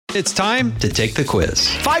It's time to take the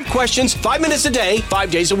quiz. 5 questions, 5 minutes a day,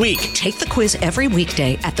 5 days a week. Take the quiz every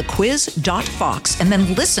weekday at thequiz.fox and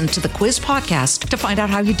then listen to the quiz podcast to find out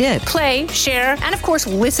how you did. Play, share, and of course,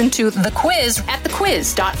 listen to The Quiz at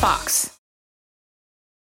thequiz.fox.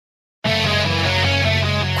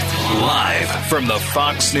 Live from the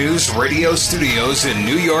Fox News radio studios in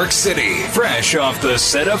New York City, fresh off the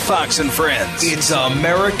set of Fox and Friends, it's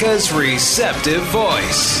America's receptive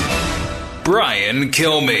voice, Brian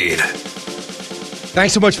Kilmeade.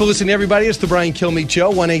 Thanks so much for listening, everybody. It's the Brian Kilmeade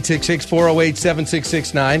Show,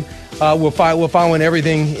 1-866-408-7669. We're following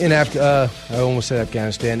everything in I almost said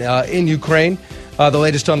Afghanistan, in Ukraine. The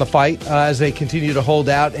latest on the fight as they continue to hold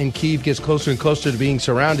out and Kyiv gets closer and closer to being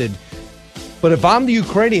surrounded. But if I'm the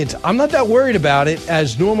Ukrainians, I'm not that worried about it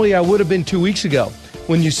as normally I would have been 2 weeks ago.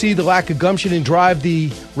 When you see the lack of gumption and drive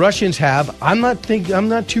the Russians have, I'm not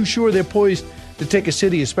too sure they're poised to take a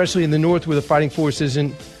city, especially in the north where the fighting force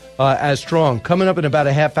isn't as strong. Coming up in about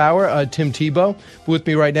a half hour, Tim Tebow with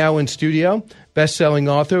me right now in studio, best-selling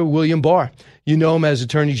author William Barr. You know him as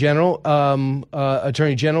Attorney General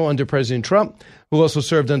under President Trump, who also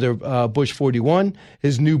served under Bush 41.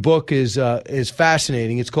 His new book is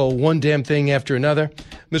fascinating. It's called One Damn Thing After Another.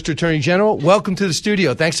 Mr. Attorney General, welcome to the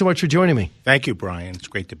studio. Thanks so much for joining me. Thank you, Brian. It's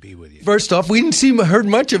great to be with you. First off, we didn't heard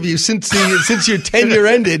much of you since your tenure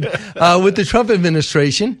ended with the Trump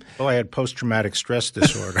administration. Well, I had post-traumatic stress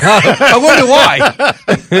disorder. I wonder why.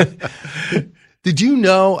 Did you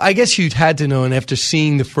know, I guess you'd had to know, and after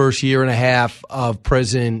seeing the first year and a half of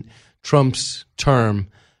President Trump's term,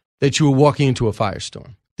 that you were walking into a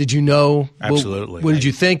firestorm? Did you know? Absolutely. What did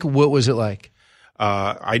you think? What was it like?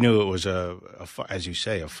 I knew it was, as you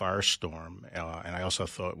say, a firestorm, and I also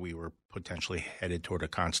thought we were potentially headed toward a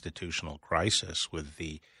constitutional crisis with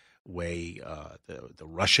the way the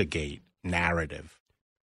Russiagate narrative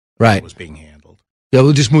was being handled. Yeah,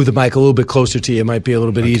 we'll just move the mic a little bit closer to you. It might be a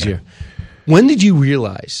little bit easier. When did you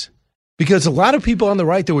realize? Because a lot of people on the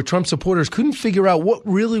right that were Trump supporters couldn't figure out what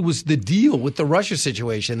really was the deal with the Russia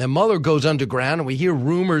situation. Then Mueller goes underground, and we hear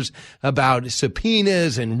rumors about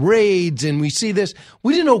subpoenas and raids, and we see this.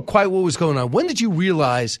 We didn't know quite what was going on. When did you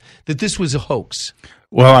realize that this was a hoax?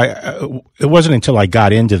 Well, it wasn't until I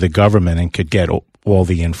got into the government and could get all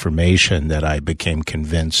the information that I became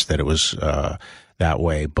convinced that it was that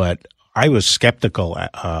way. But I was skeptical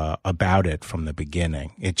about it from the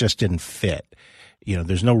beginning. It just didn't fit. You know,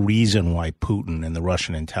 there's no reason why Putin and the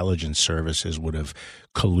Russian intelligence services would have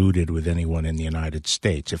colluded with anyone in the United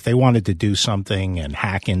States. If they wanted to do something and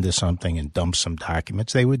hack into something and dump some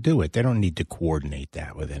documents, they would do it. They don't need to coordinate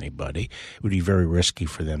that with anybody. It would be very risky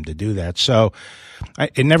for them to do that. So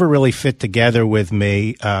it never really fit together with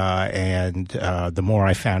me, and the more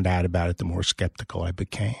I found out about it, the more skeptical I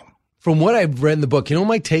became. From what I've read in the book, you know what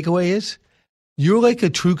my takeaway is? You're like a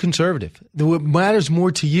true conservative. What matters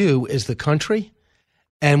more to you is the country.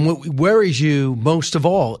 And what worries you most of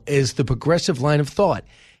all is the progressive line of thought.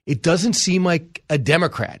 It doesn't seem like a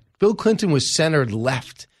Democrat. Bill Clinton was centered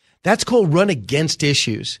left. That's called run against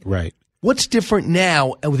issues. Right. What's different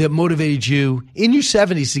now that motivated you in your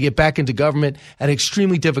 70s to get back into government at an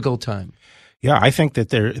extremely difficult time? Yeah, I think that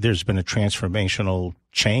there's been a transformational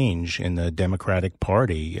change in the Democratic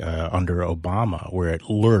Party under Obama, where it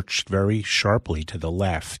lurched very sharply to the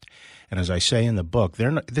left. And as I say in the book,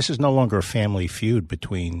 this is no longer a family feud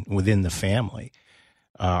within the family.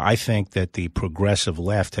 I think that the progressive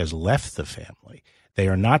left has left the family. They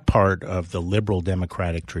are not part of the liberal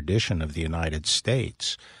democratic tradition of the United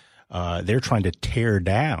States. They're trying to tear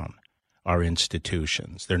down our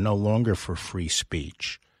institutions. They're no longer for free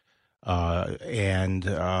speech. And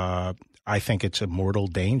I think it's a mortal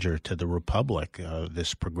danger to the republic,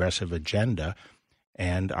 this progressive agenda.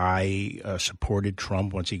 And I supported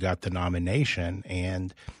Trump once he got the nomination,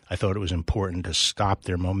 and I thought it was important to stop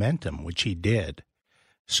their momentum, which he did.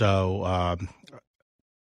 So,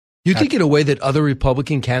 you think in a way that other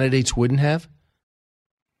Republican candidates wouldn't have?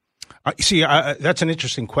 See, that's an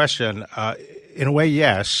interesting question. In a way,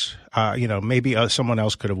 yes. Maybe someone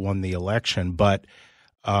else could have won the election, but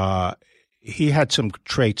he had some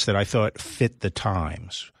traits that I thought fit the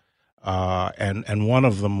times. And one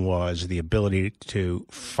of them was the ability to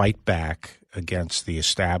fight back against the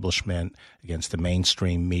establishment, against the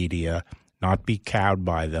mainstream media, not be cowed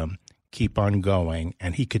by them, keep on going,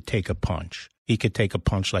 and he could take a punch. He could take a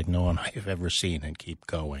punch like no one I have ever seen and keep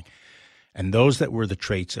going. And those that were the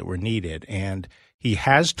traits that were needed. And he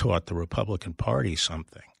has taught the Republican Party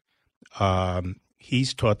something.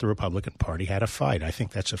 He's taught the Republican Party how to fight. I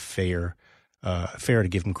think that's fair to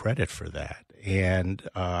give him credit for that. And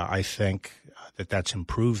I think that that's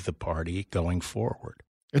improved the party going forward.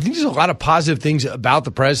 I think there's a lot of positive things about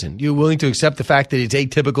the president. You're willing to accept the fact that he's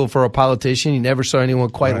atypical for a politician. You never saw anyone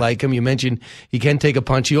quite like him. You mentioned he can take a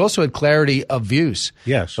punch. He also had clarity of views.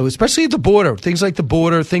 Yes. Especially at the border. Things like the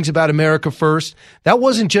border, things about America first. That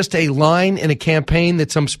wasn't just a line in a campaign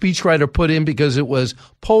that some speechwriter put in because it was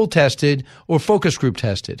poll tested or focus group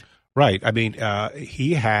tested. Right. I mean,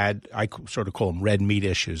 he had, I sort of call them red meat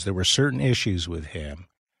issues. There were certain issues with him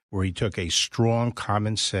where he took a strong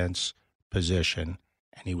common sense position,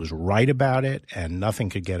 and he was right about it, and nothing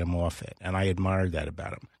could get him off it. And I admired that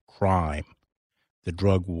about him. Crime, the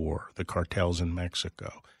drug war, the cartels in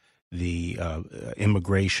Mexico, the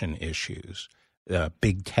immigration issues,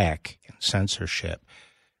 big tech and censorship.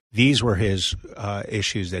 These were his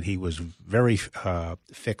issues that he was very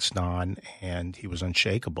fixed on, and he was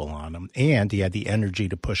unshakable on them, and he had the energy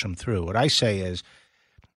to push them through. What I say is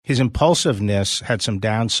his impulsiveness had some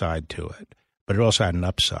downside to it, but it also had an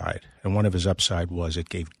upside. And one of his upside was it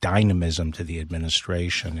gave dynamism to the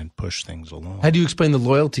administration and pushed things along. How do you explain the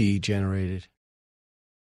loyalty he generated?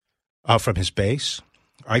 From his base?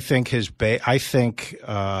 I think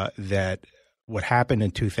that what happened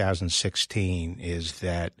in 2016 is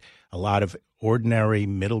that a lot of ordinary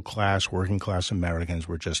middle-class, working-class Americans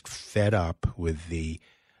were just fed up with the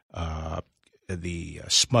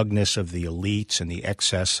smugness of the elites and the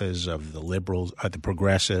excesses of the liberals, the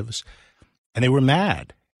progressives, and they were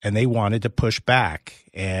mad, and they wanted to push back,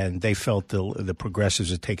 and they felt the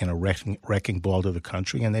progressives had taken a wrecking ball to the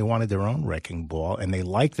country, and they wanted their own wrecking ball, and they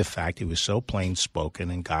liked the fact he was so plain-spoken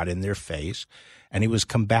and got in their face, and he was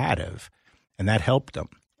combative, and that helped them,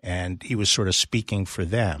 and he was sort of speaking for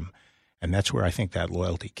them. And that's where I think that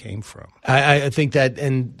loyalty came from. I think that,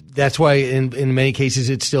 and that's why in many cases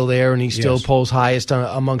it's still there, and he still polls highest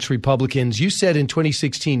amongst Republicans. You said in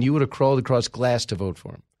 2016 you would have crawled across glass to vote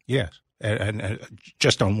for him. Yes, and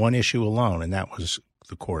just on one issue alone, and that was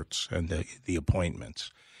the courts and the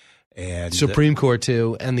appointments. And Supreme Court,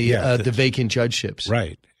 too, and the vacant judgeships.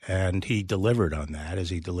 Right. And he delivered on that, as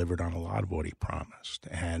he delivered on a lot of what he promised.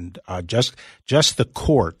 And just the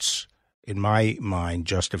courts, in my mind,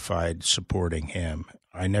 justified supporting him.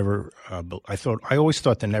 I always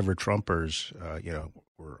thought the Never Trumpers,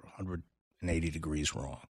 were 180 degrees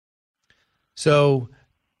wrong. So,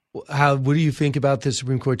 what do you think about the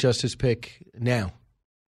Supreme Court justice pick now?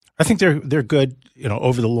 I think they're good.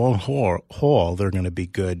 Over the long haul, they're going to be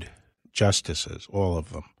good justices, all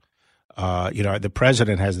of them. The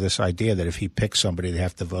president has this idea that if he picks somebody, they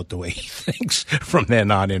have to vote the way he thinks from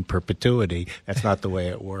then on in perpetuity. That's not the way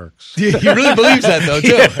it works. He really believes that, though,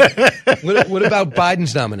 too. Yeah. What about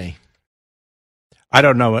Biden's nominee? I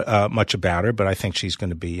don't know much about her, but I think she's going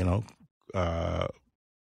to be,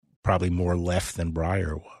 probably more left than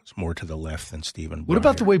Breyer was, more to the left than Stephen Breyer. What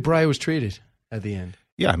about the way Breyer was treated at the end?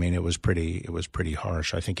 Yeah, I mean, it was pretty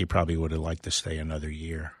harsh. I think he probably would have liked to stay another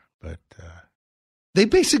year, but they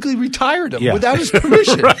basically retired him without his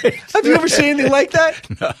permission. Right. Have you ever seen anything like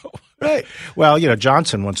that? No. Right. Well,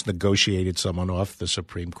 Johnson once negotiated someone off the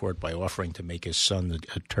Supreme Court by offering to make his son the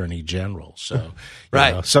attorney general. So,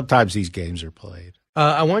 sometimes these games are played.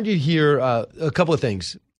 I want you to hear a couple of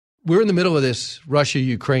things. We're in the middle of this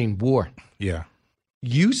Russia-Ukraine war. Yeah.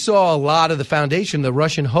 You saw a lot of the foundation, the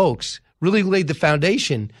Russian hoax, really laid the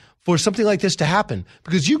foundation for something like this to happen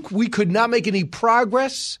because we could not make any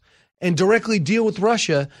progress and directly deal with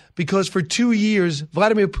Russia because for 2 years,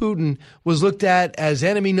 Vladimir Putin was looked at as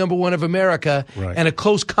enemy number one of America and a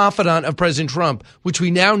close confidant of President Trump, which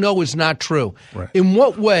we now know is not true. Right. In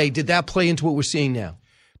what way did that play into what we're seeing now?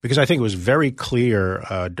 Because I think it was very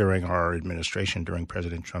clear during our administration, during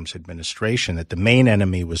President Trump's administration, that the main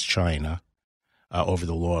enemy was China over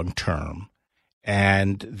the long term,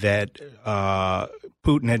 and that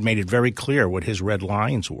Putin had made it very clear what his red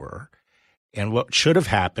lines were. And what should have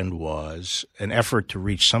happened was an effort to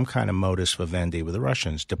reach some kind of modus vivendi with the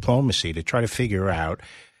Russians, diplomacy, to try to figure out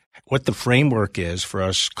what the framework is for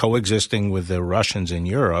us coexisting with the Russians in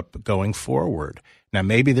Europe going forward. Now,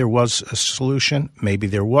 maybe there was a solution, maybe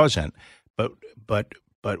there wasn't, but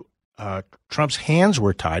Trump's hands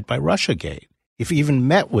were tied by Russiagate. If he even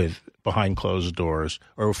met with behind closed doors,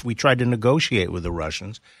 or if we tried to negotiate with the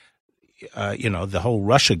Russians, the whole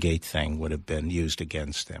Russiagate thing would have been used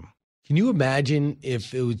against him. Can you imagine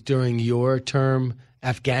if it was during your term,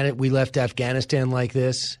 we left Afghanistan like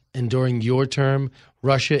this, and during your term,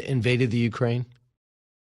 Russia invaded the Ukraine?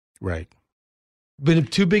 Right. Been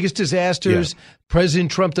two biggest disasters. Yeah.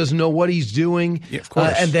 President Trump doesn't know what he's doing. Yeah, of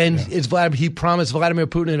course. And then he promised Vladimir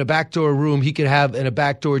Putin in a backdoor room in a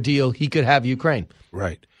backdoor deal, he could have Ukraine.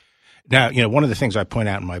 Right. Now, one of the things I point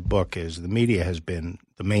out in my book is the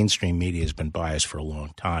mainstream media has been biased for a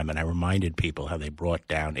long time, and I reminded people how they brought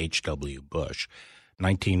down H.W. Bush.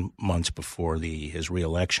 19 months before his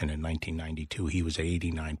reelection in 1992, he was at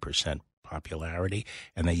 89% popularity,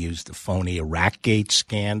 and they used the phony Iraqgate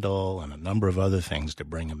scandal and a number of other things to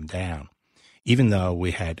bring him down, even though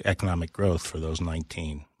we had economic growth for those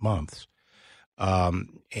 19 months. I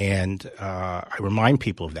remind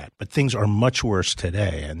people of that. But things are much worse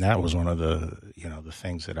today, and that was one of the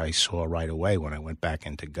things that I saw right away when I went back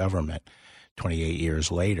into government 28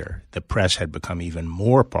 years later. The press had become even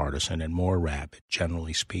more partisan and more rabid,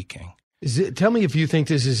 generally speaking. Tell me if you think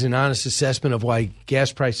this is an honest assessment of why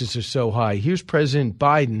gas prices are so high. Here's President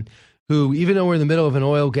Biden, who, even though we're in the middle of an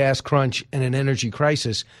oil gas crunch and an energy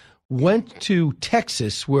crisis, went to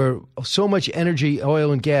Texas, where so much energy,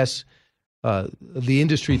 oil and gas, the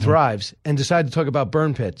industry thrives, and decided to talk about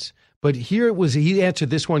burn pits. But here it was, he answered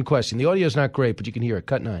this one question. The audio is not great, but you can hear it.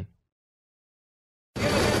 Cut 9. It's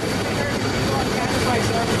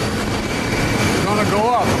going to go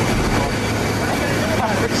up.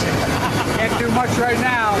 Can't do much right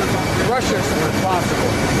now. Russia's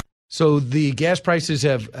responsible. So the gas prices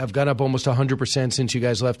have gone up almost 100% since you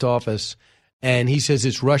guys left office. And he says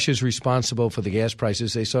it's Russia's responsible for the gas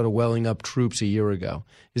prices. They started welling up troops a year ago.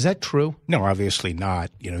 Is that true? No, obviously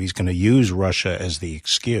not. He's going to use Russia as the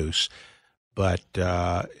excuse. But,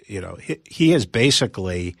 he has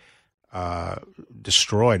basically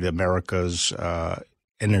destroyed America's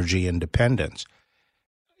energy independence.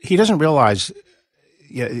 He doesn't realize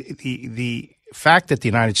the fact that the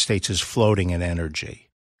United States is floating in energy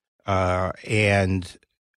and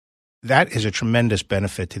that is a tremendous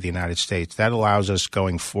benefit to the United States. That allows us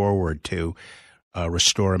going forward to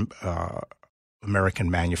restore American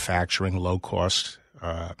manufacturing, low-cost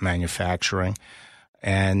manufacturing,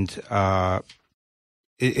 and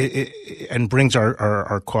it brings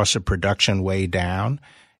our cost of production way down.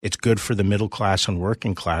 It's good for the middle class and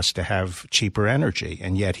working class to have cheaper energy,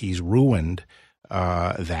 and yet he's ruined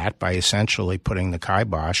that by essentially putting the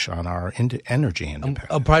kibosh on our energy independence.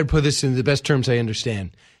 I'll probably put this in the best terms I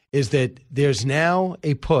understand. Is that there's now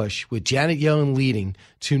a push with Janet Yellen leading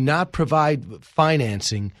to not provide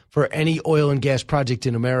financing for any oil and gas project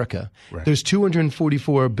in America. Right. There's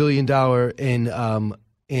 $244 billion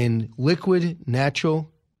in liquid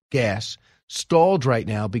natural gas stalled right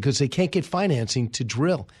now because they can't get financing to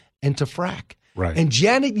drill and to frack. Right. And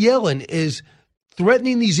Janet Yellen is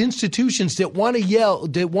threatening these institutions that want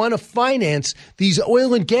to finance these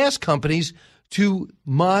oil and gas companies to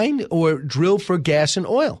mine or drill for gas and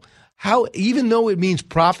oil. How, even though it means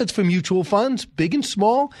profits for mutual funds, big and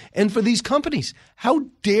small, and for these companies, how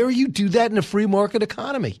dare you do that in a free market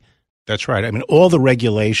economy? That's right. I mean, all the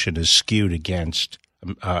regulation is skewed against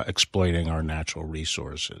exploiting our natural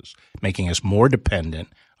resources, making us more dependent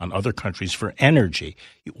on other countries for energy.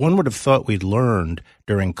 One would have thought we'd learned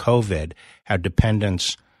during COVID how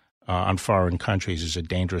dependence on foreign countries is a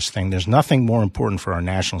dangerous thing. There's nothing more important for our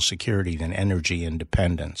national security than energy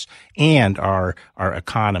independence and our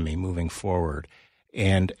economy moving forward,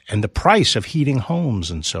 and the price of heating homes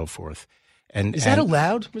and so forth. Is that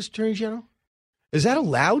allowed, Mr. Attorney General? Is that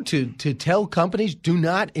allowed to tell companies do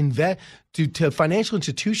not invest, to financial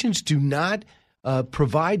institutions do not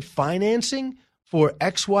provide financing for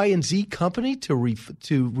X, Y, and Z company to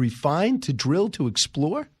refine, to drill, to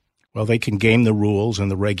explore? Well, they can game the rules and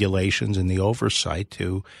the regulations and the oversight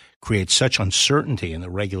to create such uncertainty in the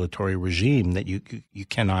regulatory regime that you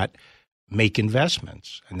cannot make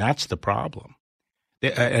investments, and that's the problem.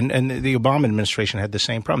 And the Obama administration had the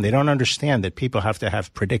same problem. They don't understand that people have to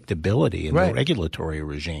have predictability in the regulatory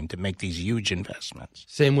regime to make these huge investments.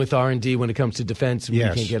 Same with R&D when it comes to defense. We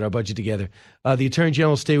can't get our budget together. The Attorney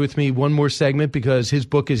General will stay with me one more segment because his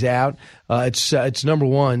book is out. It's number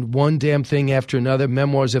one damn thing after another,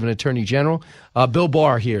 Memoirs of an Attorney General. Bill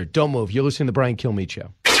Barr here. Don't move. You're listening to The Brian Kilmeade Show.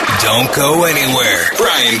 Don't go anywhere.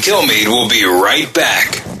 Brian Kilmeade will be right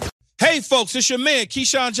back. Hey, folks, it's your man,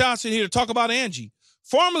 Keyshawn Johnson, here to talk about Angie,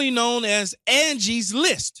 formerly known as Angie's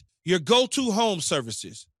List, your go-to home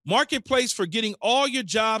services marketplace for getting all your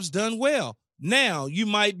jobs done well. Now, you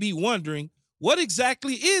might be wondering, what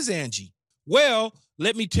exactly is Angie? Well,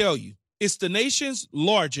 let me tell you, it's the nation's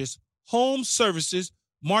largest home services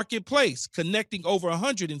marketplace, connecting over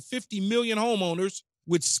 150 million homeowners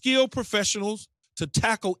with skilled professionals to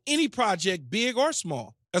tackle any project, big or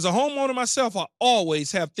small. As a homeowner myself, I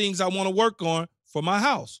always have things I want to work on for my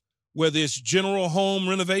house, whether it's general home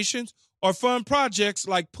renovations or fun projects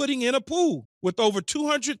like putting in a pool. With over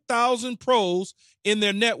 200,000 pros in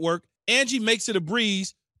their network, Angie makes it a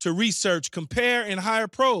breeze to research, compare, and hire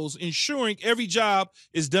pros, ensuring every job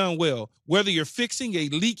is done well. Whether you're fixing a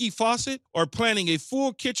leaky faucet or planning a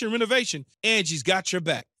full kitchen renovation, Angie's got your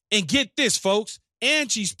back. And get this, folks,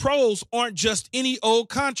 Angie's pros aren't just any old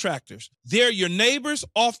contractors. They're your neighbors,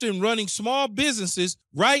 often running small businesses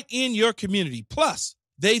right in your community. Plus,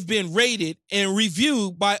 they've been rated and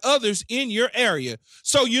reviewed by others in your area,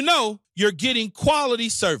 so you know you're getting quality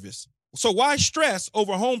service. So why stress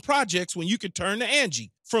over home projects when you can turn to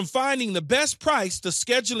Angie? From finding the best price to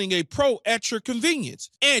scheduling a pro at your convenience,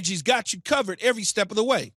 Angie's got you covered every step of the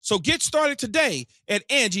way. So get started today at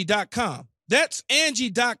Angie.com. That's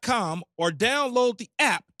Angie.com, or download the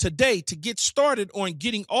app today to get started on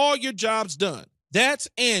getting all your jobs done. That's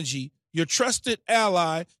Angie, your trusted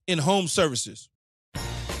ally in home services.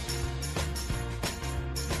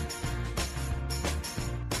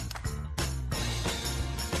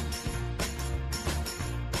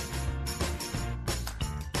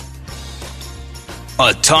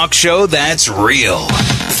 A talk show that's real.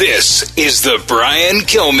 This is the Brian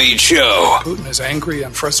Kilmeade Show. Putin is angry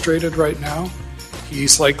and frustrated right now.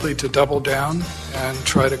 He's likely to double down and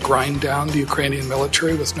try to grind down the Ukrainian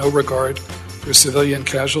military with no regard for civilian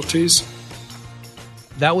casualties.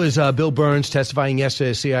 That was Bill Burns testifying yesterday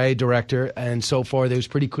as CIA director, and so far it was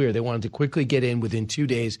pretty clear. They wanted to quickly get in within 2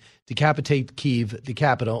 days, decapitate Kyiv, the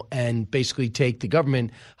capital, and basically take the government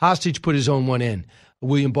hostage, put his own one in.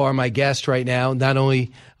 William Barr, my guest right now, not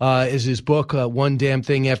only is his book, One Damn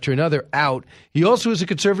Thing After Another, out, he also is a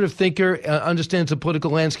conservative thinker, understands the political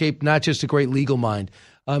landscape, not just a great legal mind.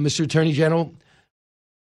 Mr. Attorney General,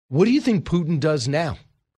 what do you think Putin does now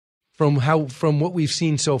from what we've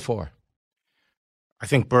seen so far? I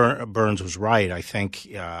think Burns was right. I think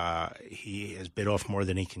he has bit off more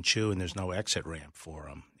than he can chew, and there's no exit ramp for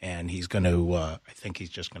him. And he's going to I think he's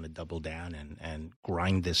just going to double down and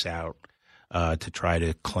grind this out to try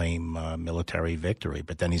to claim military victory.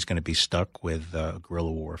 But then he's going to be stuck with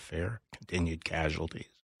guerrilla warfare, continued casualties.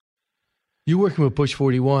 You're working with Push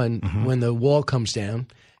 41 when the wall comes down,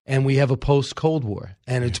 and we have a post-Cold War.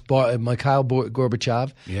 And it's Mikhail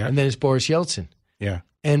Gorbachev, and then it's Boris Yeltsin. Yeah.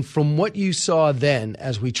 And from what you saw then,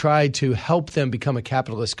 as we tried to help them become a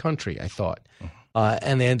capitalist country, I thought,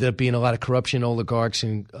 and they ended up being a lot of corruption, oligarchs,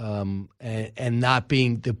 and not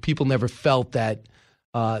being – the people never felt that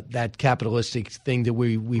that capitalistic thing that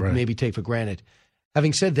we right. maybe take for granted.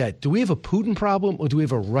 Having said that, do we have a Putin problem or do we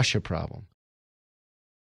have a Russia problem?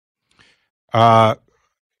 I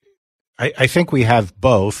think we have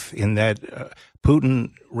both, in that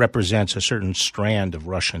Putin represents a certain strand of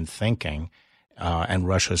Russian thinking and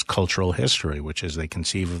Russia's cultural history, which is they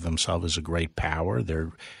conceive of themselves as a great power.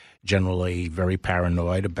 They're generally very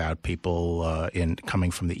paranoid about people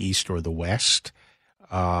coming from the East or the West.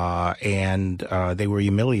 And they were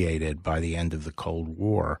humiliated by the end of the Cold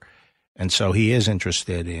War. And so he is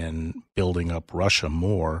interested in building up Russia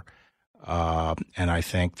more. And I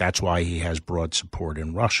think that's why he has broad support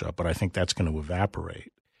in Russia. But I think that's going to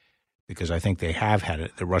evaporate, because I think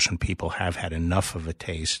the Russian people have had enough of a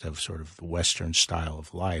taste of sort of the Western style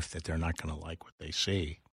of life that they're not going to like what they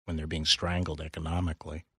see when they're being strangled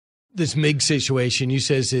economically. This MiG situation, you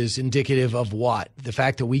says, is indicative of what? The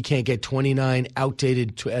fact that we can't get 29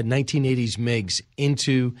 outdated 1980s MiGs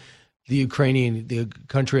into the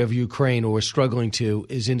country of Ukraine, or we're struggling to,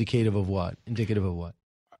 is indicative of what?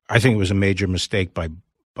 I think it was a major mistake by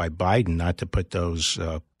Biden not to put those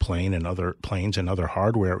planes and other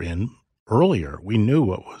hardware in earlier. He knew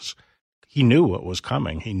what was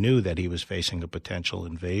coming. He knew that he was facing a potential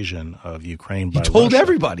invasion of Ukraine by Russia. He told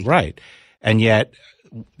everybody. Right. And yet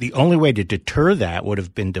the only way to deter that would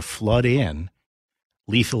have been to flood in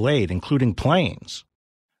lethal aid, including planes.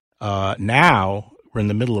 Now we're in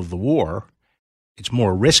the middle of the war. It's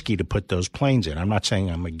more risky to put those planes in. I'm not saying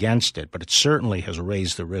I'm against it, but it certainly has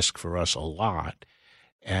raised the risk for us a lot.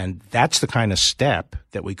 And that's the kind of step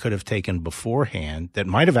that we could have taken beforehand that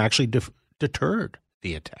might have actually deterred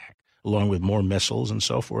the attack, along with more missiles and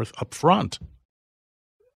so forth up front.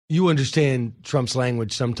 You understand Trump's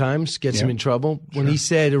language sometimes, gets him in trouble. Sure. When he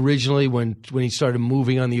said originally, when he started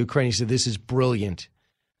moving on the Ukraine, he said, "This is brilliant."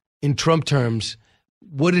 In Trump terms,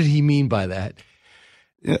 what did he mean by that?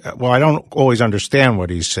 Well, I don't always understand what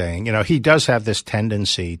he's saying. You know, he does have this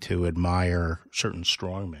tendency to admire certain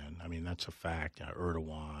strongmen. I mean, that's a fact.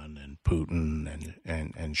 Erdogan and Putin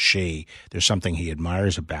and Xi, there's something he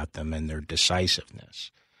admires about them and their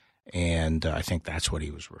decisiveness. And I think that's what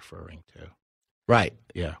he was referring to. Right.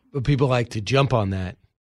 Yeah. But people like to jump on that.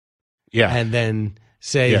 Yeah. And then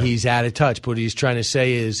say he's out of touch. But what he's trying to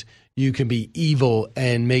say is you can be evil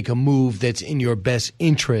and make a move that's in your best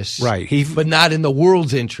interest, right? But not in the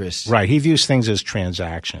world's interest, right? He views things as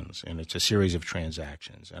transactions, and it's a series of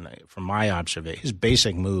transactions. And from my observation, his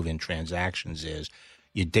basic move in transactions is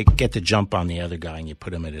you get the jump on the other guy and you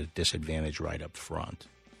put him at a disadvantage right up front.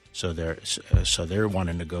 So they want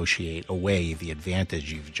to negotiate away the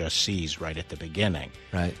advantage you've just seized right at the beginning.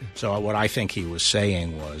 Right. So what I think he was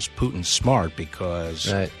saying was Putin's smart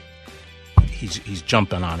because he's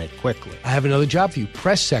jumping on it quickly. I have another job for you,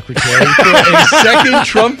 press secretary for a second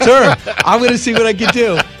Trump term. I'm going to see what I can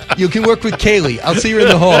do. You can work with Kaylee. I'll see you in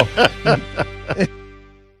the hall.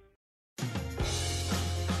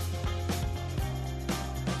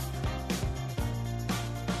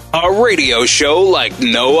 A radio show like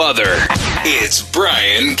no other. It's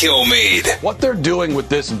Brian Kilmeade. What they're doing with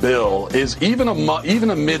this bill is even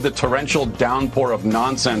amid the torrential downpour of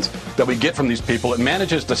nonsense that we get from these people, it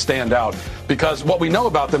manages to stand out because what we know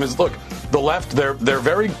about them is, look, the left,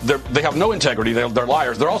 they have no integrity. They're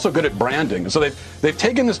liars. They're also good at branding. So they've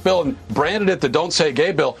taken this bill and branded it the Don't Say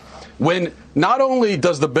Gay bill. When not only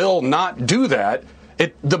does the bill not do that,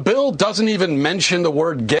 the bill doesn't even mention the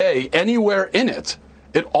word gay anywhere in it.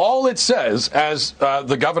 All it says, as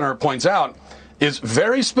the governor points out, is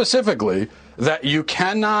very specifically that there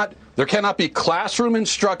cannot be classroom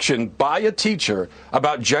instruction by a teacher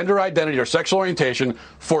about gender identity or sexual orientation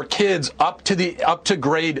for kids up to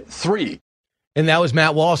grade 3. And that was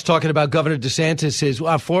Matt Walsh talking about Governor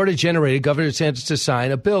DeSantis. Florida generated Governor DeSantis to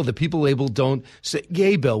sign a bill that people label Don't Say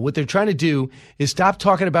Gay bill. What they're trying to do is stop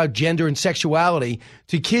talking about gender and sexuality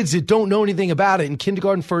to kids that don't know anything about it in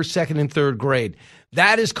kindergarten, first, second, and third grade.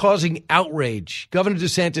 That is causing outrage. Governor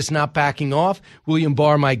DeSantis not backing off. William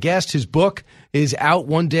Barr, my guest, his book is out,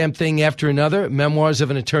 One Damn Thing After Another, Memoirs of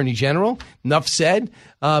an Attorney General. Enough said.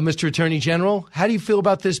 Mr. Attorney General, how do you feel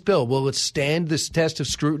about this bill? Will it stand this test of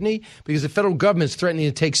scrutiny? Because the federal government is threatening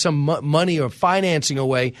to take some money or financing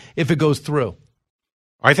away if it goes through.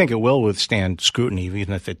 I think it will withstand scrutiny,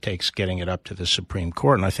 even if it takes getting it up to the Supreme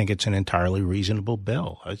Court. And I think it's an entirely reasonable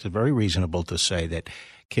bill. It's very reasonable to say that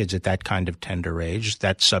kids at that kind of tender age,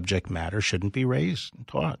 that subject matter shouldn't be raised and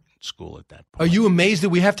taught in school at that point. Are you amazed that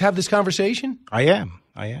we have to have this conversation? I am.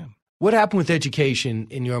 What happened with education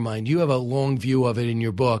in your mind? You have a long view of it in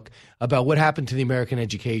your book about what happened to the American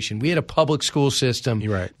education. We had a public school system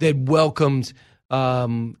that welcomed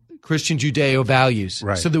Christian Judeo values.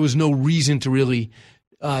 Right. So there was no reason to really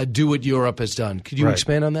do what Europe has done. Could you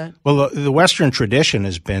expand on that? Well, the Western tradition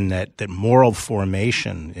has been that moral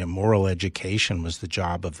formation, moral education was the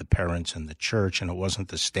job of the parents and the church, and it wasn't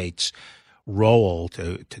the state's role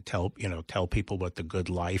to tell people what the good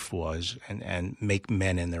life was and make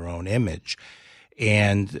men in their own image.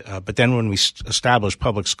 And but then when we established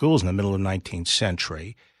public schools in the middle of the 19th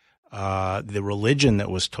century, the religion that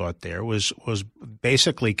was taught there was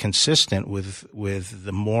basically consistent with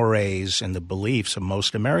the mores and the beliefs of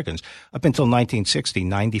most Americans. Up until 1960,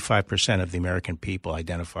 95% of the American people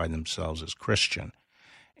identified themselves as Christian.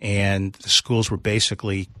 And the schools were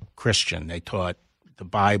basically Christian. They taught the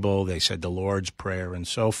Bible, they said the Lord's Prayer, and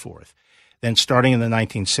so forth. Then starting in the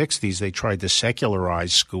 1960s, they tried to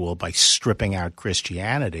secularize school by stripping out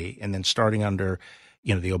Christianity. And then starting under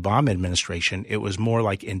the Obama administration, it was more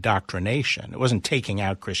like indoctrination. It wasn't taking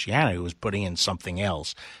out Christianity. It was putting in something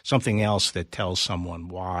else that tells someone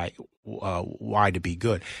why to be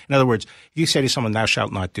good. In other words, if you say to someone, thou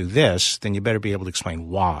shalt not do this, then you better be able to explain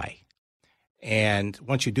why. And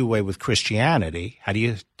once you do away with Christianity, how do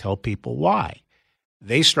you tell people why?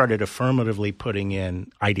 They started affirmatively putting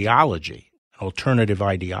in ideology, alternative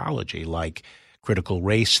ideology like critical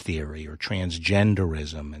race theory or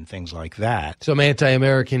transgenderism and things like that. Some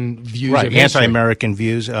anti-American views. Right, anti-American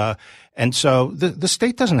views. And so the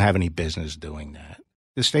state doesn't have any business doing that.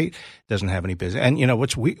 The state doesn't have any business. And,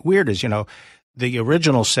 what's weird is, the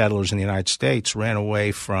original settlers in the United States ran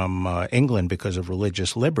away from England because of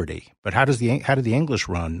religious liberty. But how did the English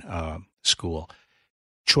run school?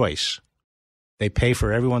 Choice. They pay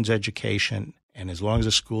for everyone's education. And as long as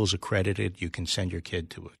the school is accredited, you can send your kid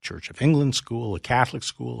to a Church of England school, a Catholic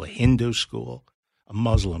school, a Hindu school, a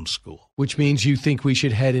Muslim school. Which means you think we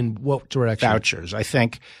should head in what direction? Vouchers. I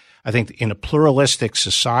think in a pluralistic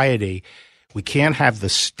society, we can't have the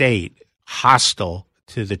state hostile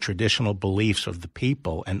to the traditional beliefs of the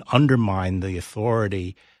people and undermine the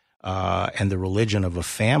authority and the religion of a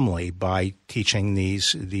family by teaching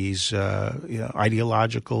these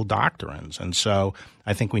ideological doctrines. And so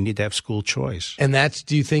I think we need to have school choice. And that's,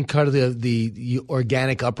 do you think, kind of the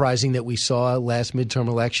organic uprising that we saw last midterm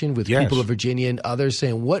election with people of Virginia and others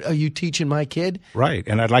saying, what are you teaching my kid? Right.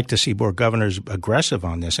 And I'd like to see more governors aggressive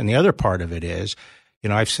on this. And the other part of it is,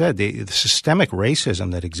 I've said the systemic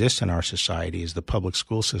racism that exists in our society is the public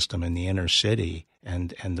school system in the inner city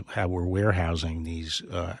and how we're warehousing these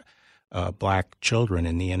black children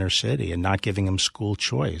in the inner city and not giving them school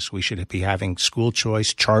choice. We should be having school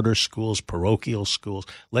choice, charter schools, parochial schools.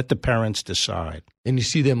 Let the parents decide. And you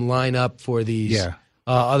see them line up for these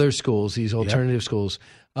other schools, these alternative schools.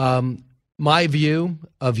 My view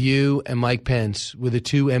of you and Mike Pence were the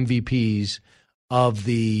two MVPs of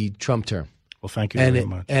the Trump term. Well, thank you very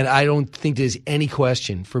much. And I don't think there's any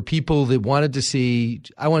question for people that wanted to see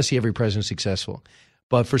 – I want to see every president successful.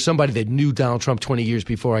 But for somebody that knew Donald Trump 20 years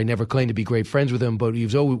before, I never claimed to be great friends with him, but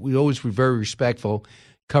we always were very respectful,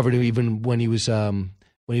 covered him even when he was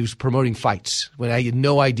promoting fights, when I had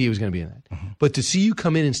no idea he was going to be in that. Mm-hmm. But to see you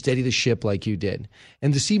come in and steady the ship like you did,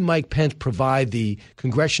 and to see Mike Pence provide the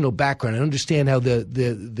congressional background and understand how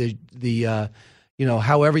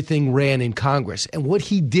how everything ran in Congress and what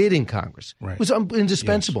he did in Congress was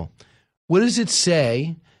indispensable. Yes. What does it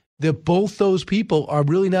say that both those people are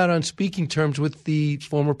really not on speaking terms with the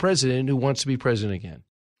former president who wants to be president again?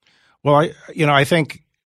 Well, I think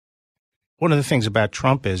one of the things about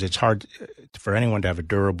Trump is it's hard for anyone to have a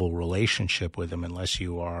durable relationship with him unless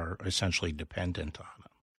you are essentially dependent on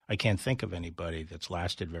him. I can't think of anybody that's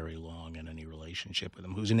lasted very long in any relationship with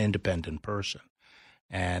him who's an independent person.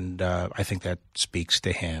 And I think that speaks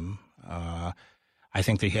to him. I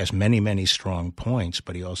think that he has many, many strong points,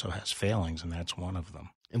 but he also has failings, and that's one of them.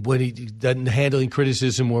 And when he doesn't handle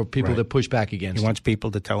criticism or people that push back against him. He wants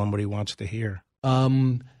people to tell him what he wants to hear.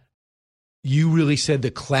 You really said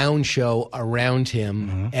the clown show around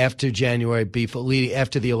him after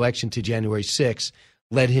after the election to January 6th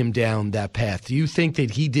led him down that path. Do you think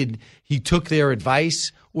that he took their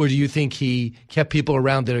advice, or do you think he kept people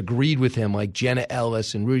around that agreed with him, like Jenna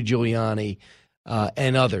Ellis and Rudy Giuliani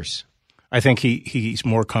and others? I think he's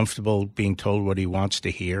more comfortable being told what he wants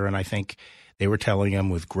to hear, and I think they were telling him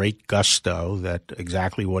with great gusto that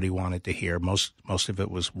exactly what he wanted to hear. Most of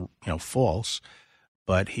it was false,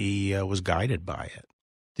 but he was guided by it.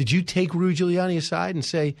 Did you take Rudy Giuliani aside and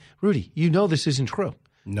say, Rudy, this isn't true?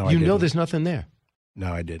 No, I didn't. You know there's nothing there.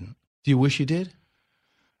 No, I didn't. Do you wish you did?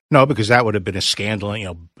 No, because that would have been a scandal.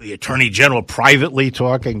 The Attorney General privately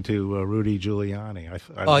talking to Rudy Giuliani.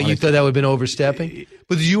 You thought that would have been overstepping?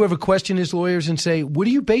 But did you ever question his lawyers and say, what are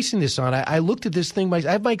you basing this on? I looked at this thing. I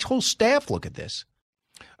have my whole staff look at this.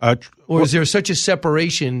 Or is there such a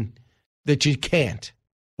separation that you can't?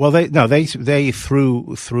 Well, they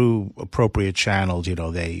through appropriate channels,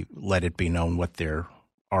 they let it be known what their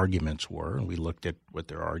arguments were, and we looked at what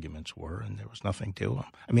their arguments were, and there was nothing to them.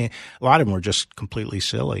 I mean, a lot of them were just completely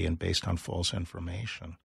silly and based on false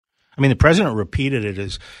information. I mean, the president repeated it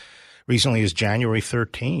as recently as January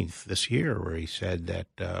 13th this year, where he said that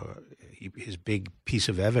his big piece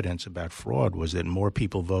of evidence about fraud was that more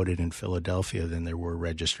people voted in Philadelphia than there were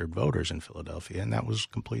registered voters in Philadelphia, and that was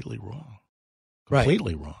completely wrong.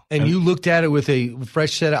 Completely wrong. And you looked at it with a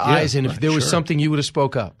fresh set of eyes, and if there was something, you would have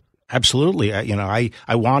spoke up. Absolutely. I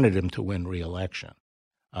wanted him to win re-election.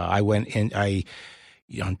 I went in,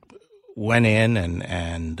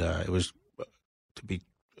 and it was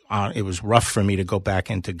it was rough for me to go back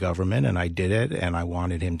into government, and I did it, and I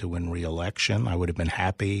wanted him to win re-election. I would have been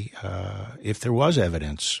happy if there was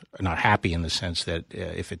evidence. Not happy in the sense that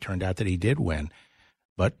if it turned out that he did win,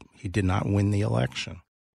 but he did not win the election.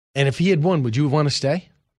 And if he had won, would you want to stay?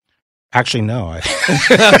 Actually, no.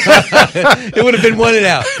 It would have been one and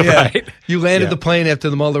out. Yeah. Right. You landed the plane after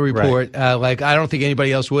the Mueller report. Right. I don't think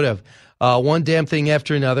anybody else would have. One damn thing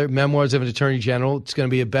after another. Memoirs of an Attorney General. It's going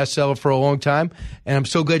to be a bestseller for a long time. And I'm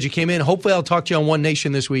so glad you came in. Hopefully, I'll talk to you on One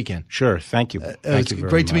Nation this weekend. Sure. Thank you. It's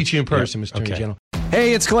great to meet you in person, Mr. Attorney General.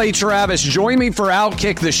 Hey, it's Clay Travis. Join me for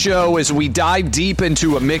Outkick the Show as we dive deep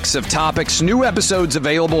into a mix of topics. New episodes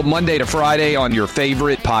available Monday to Friday on your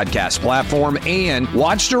favorite podcast platform, and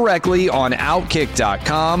watch directly on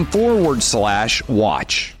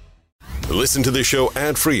Outkick.com/watch. Listen to the show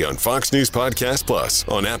ad-free on Fox News Podcast Plus,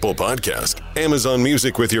 on Apple Podcast, Amazon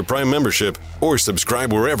Music with your Prime membership, or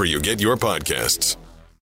subscribe wherever you get your podcasts.